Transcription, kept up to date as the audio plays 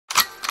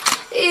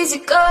easy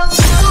go.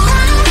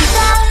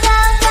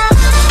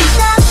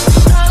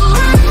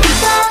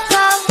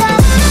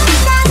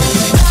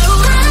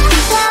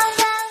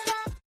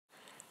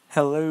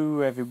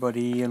 Hello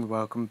everybody and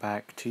welcome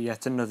back to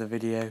yet another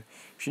video.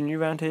 If you're new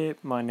around here,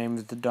 my name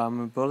is the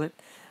Diamond Bullet,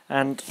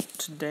 and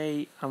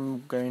today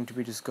I'm going to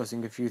be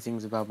discussing a few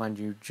things about my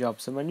new job.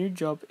 So my new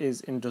job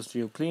is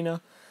industrial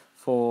cleaner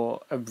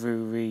for a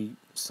brewery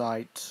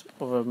site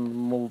or a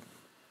malt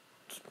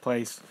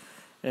place,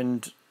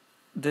 and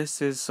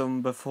this is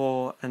some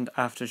before and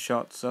after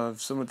shots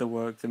of some of the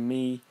work that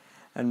me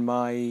and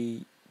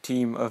my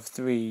team of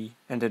 3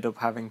 ended up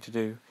having to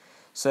do.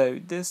 So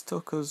this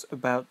took us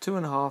about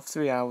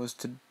 2.5-3 hours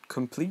to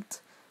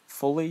complete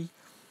fully.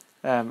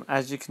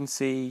 As you can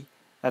see,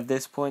 at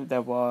this point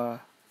there are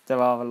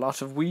a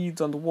lot of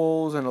weeds on the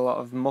walls and a lot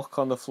of muck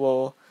on the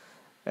floor,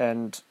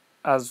 and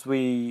as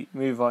we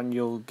move on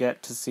you'll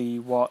get to see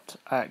what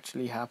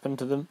actually happened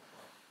to them.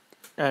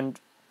 And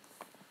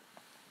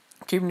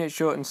keeping it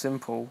short and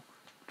simple,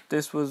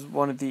 this was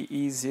one of the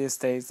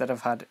easiest days that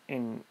I've had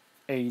in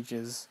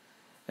ages,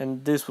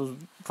 and this was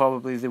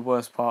probably the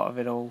worst part of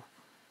it all,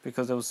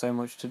 because there was so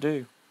much to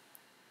do.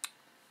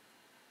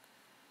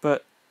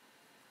 But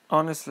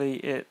honestly,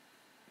 it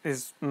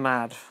is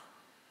mad.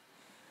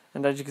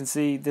 And as you can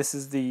see, this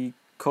is the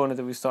corner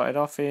that we started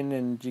off in,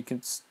 and you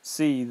can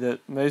see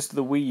that most of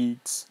the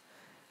weeds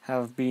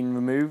have been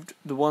removed.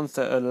 The ones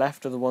that are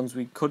left are the ones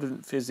we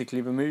couldn't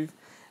physically remove,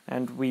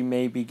 and we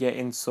may be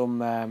getting some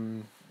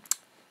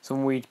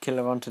weed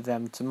killer onto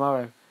them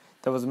tomorrow.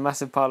 There was a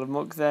massive pile of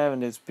muck there,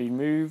 and it's been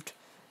moved,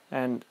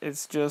 and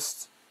it's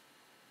just,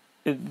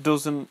 it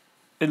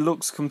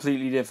looks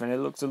completely different. It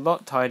looks a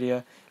lot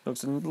tidier, it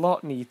looks a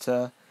lot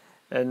neater,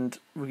 and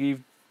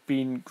we've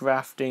been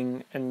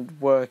grafting and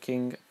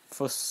working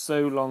for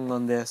so long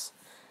on this,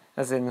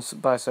 as in,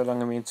 by so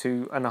long I mean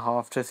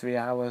 2.5 to 3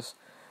 hours.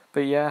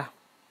 But yeah,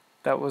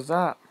 that was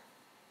that.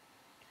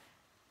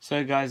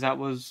 So guys, that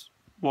was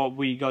what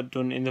we got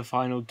done in the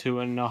final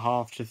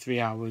 2.5 to 3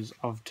 hours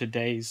of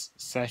today's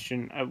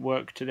session at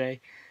work today.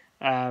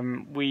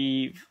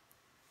 We've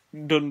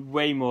done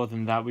way more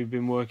than that. We've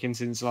been working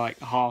since like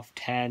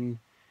 10:30,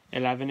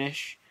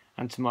 11ish,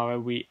 and tomorrow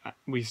we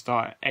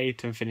start at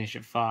 8 and finish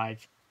at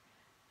 5.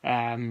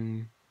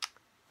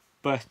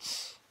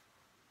 But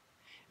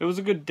it was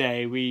a good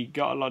day. We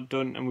got a lot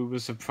done, and we were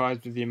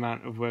surprised with the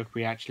amount of work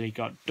we actually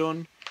got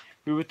done.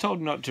 We were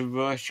told not to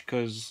rush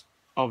because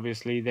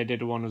obviously they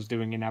didn't want us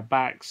doing in our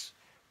backs,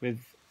 with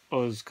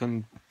us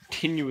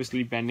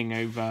continuously bending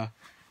over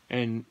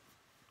and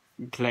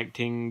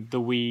collecting the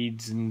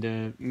weeds and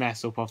the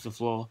mess up off the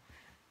floor.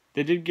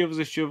 They did give us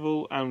a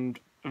shovel, and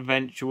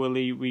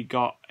eventually we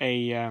got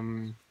a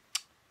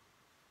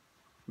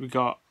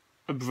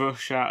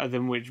brush out of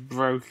them, which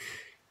broke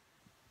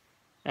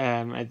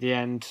at the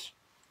end.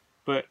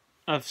 But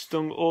I've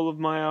stung all of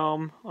my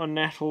arm on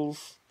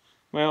nettles.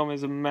 My arm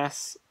is a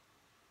mess.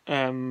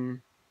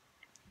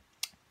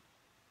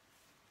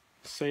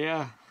 So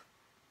yeah,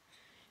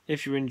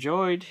 if you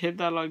enjoyed, hit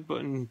that like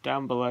button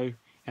down below. It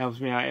helps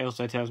me out. It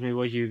also tells me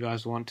what you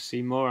guys want to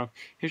see more of.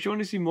 If you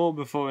want to see more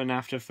before and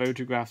after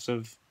photographs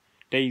of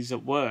days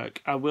at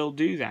work, I will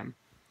do them.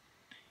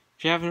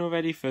 If you haven't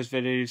already, first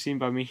video you've seen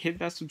by me, hit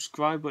that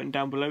subscribe button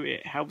down below.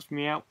 It helps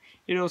me out.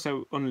 It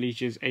also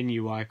unleashes a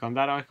new icon,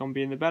 that icon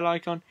being the bell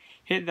icon.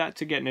 Hit that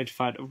to get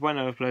notified of when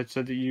I upload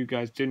so that you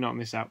guys do not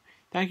miss out.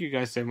 Thank you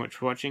guys so much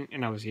for watching,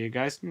 and I will see you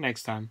guys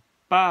next time.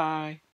 Bye!